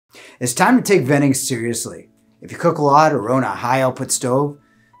It's time to take venting seriously. If you cook a lot or own a high output stove,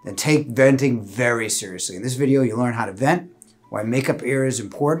 then take venting very seriously. In this video, you'll learn how to vent, why makeup air is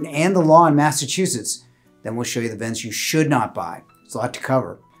important, and the law in Massachusetts. Then we'll show you the vents you should not buy. It's a lot to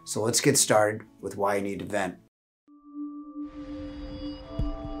cover. So let's get started with why you need to vent.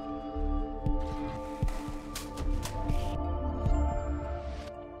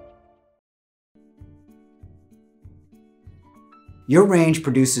 Your range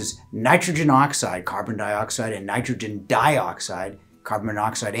produces nitrogen oxide, carbon dioxide, and nitrogen dioxide, carbon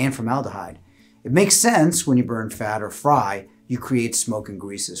monoxide, and formaldehyde. It makes sense when you burn fat or fry, you create smoke and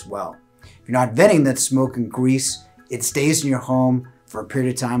grease as well. If you're not venting that smoke and grease, it stays in your home for a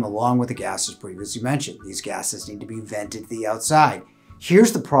period of time along with the gases previously mentioned. These gases need to be vented to the outside.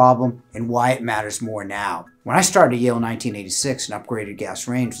 Here's the problem and why it matters more now. When I started at Yale in 1986, an upgraded gas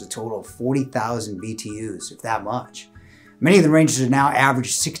range was a total of 40,000 BTUs, if that much. Many of the ranges are now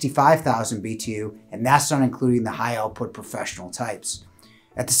average 65,000 BTU, and that's not including the high output professional types.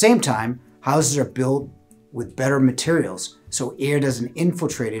 At the same time, houses are built with better materials, so air doesn't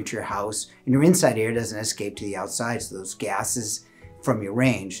infiltrate into your house and your inside air doesn't escape to the outside, so those gases from your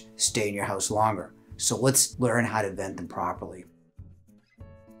range stay in your house longer. So let's learn how to vent them properly.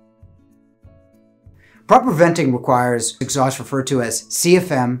 Proper venting requires exhaust referred to as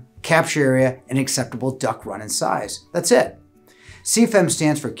CFM, capture area, and acceptable duct run and size. That's it. CFM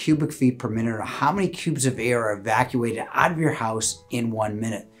stands for cubic feet per minute, or how many cubes of air are evacuated out of your house in 1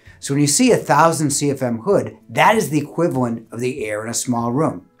 minute. So when you see 1,000 CFM hood, that is the equivalent of the air in a small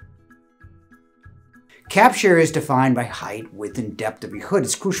room. Capture area is defined by height, width, and depth of your hood.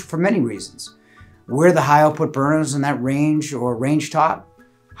 It's crucial for many reasons. Where are the high output burners in that range or range top?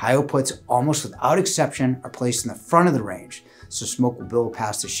 High outputs, almost without exception, are placed in the front of the range, so smoke will build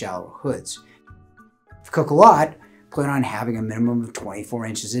past the shallower hoods. If you cook a lot, plan on having a minimum of 24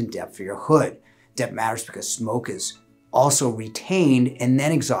 inches in depth for your hood. Depth matters because smoke is also retained and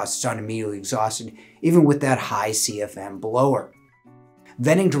then exhausted. It's not immediately exhausted, even with that high CFM blower.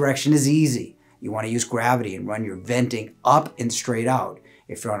 Venting direction is easy. You want to use gravity and run your venting up and straight out.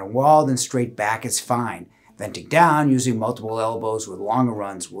 If you're on a wall, then straight back is fine. Venting down using multiple elbows with longer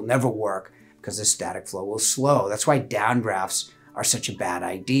runs will never work because the static flow will slow. That's why downdrafts are such a bad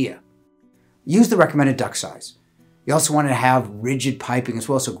idea. Use the recommended duct size. You also want to have rigid piping as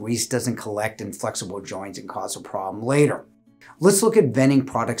well so grease doesn't collect in flexible joints and cause a problem later. Let's look at venting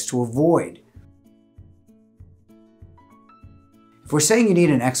products to avoid. If we're saying you need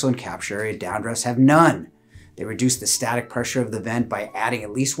an excellent capture area, downdrafts have none. They reduce the static pressure of the vent by adding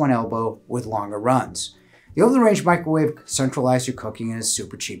at least one elbow with longer runs. The over-the-range microwave centralized your cooking and is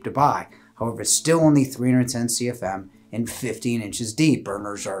super cheap to buy. However, it's still only 310 CFM and 15 inches deep.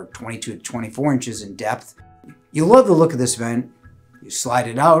 Burners are 22 to 24 inches in depth. You'll love the look of this vent. You slide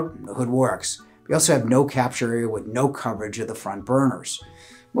it out, and the hood works. We also have no capture area with no coverage of the front burners.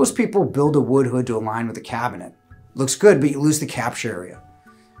 Most people build a wood hood to align with the cabinet. Looks good, but you lose the capture area.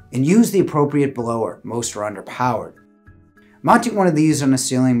 And use the appropriate blower. Most are underpowered. Mounting one of these on the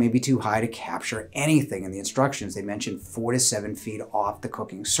ceiling may be too high to capture anything. In the instructions, they mention 4 to 7 feet off the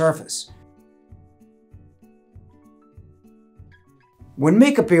cooking surface. When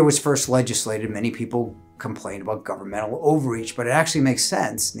makeup air was first legislated, many people complained about governmental overreach, but it actually makes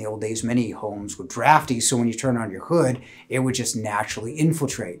sense. In the old days, many homes were drafty, so when you turn on your hood, air would just naturally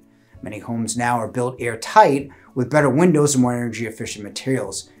infiltrate. Many homes now are built airtight with better windows and more energy efficient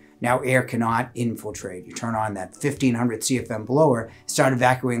materials. Now air cannot infiltrate. You turn on that 1500 CFM blower, start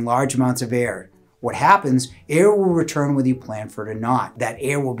evacuating large amounts of air. What happens, air will return whether you plan for it or not. That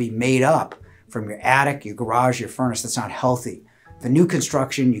air will be made up from your attic, your garage, your furnace. That's not healthy. For new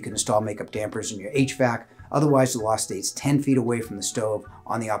construction, you can install makeup dampers in your HVAC. Otherwise, the law states 10 feet away from the stove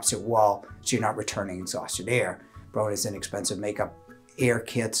on the opposite wall, so you're not returning exhausted air. Brown inexpensive makeup air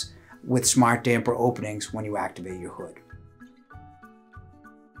kits with smart damper openings when you activate your hood.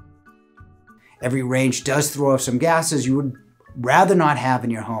 Every range does throw off some gases you would rather not have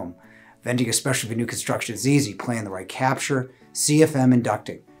in your home. Venting, especially for new construction, is easy. Plan the right capture, CFM, and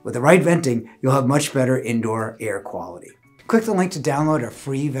ducting. With the right venting, you'll have much better indoor air quality. Click the link to download our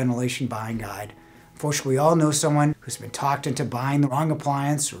free ventilation buying guide. Unfortunately, we all know someone who's been talked into buying the wrong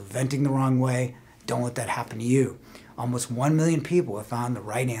appliance or venting the wrong way. Don't let that happen to you. Almost 1 million people have found the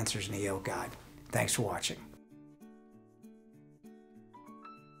right answers in the Yale Guide. Thanks for watching.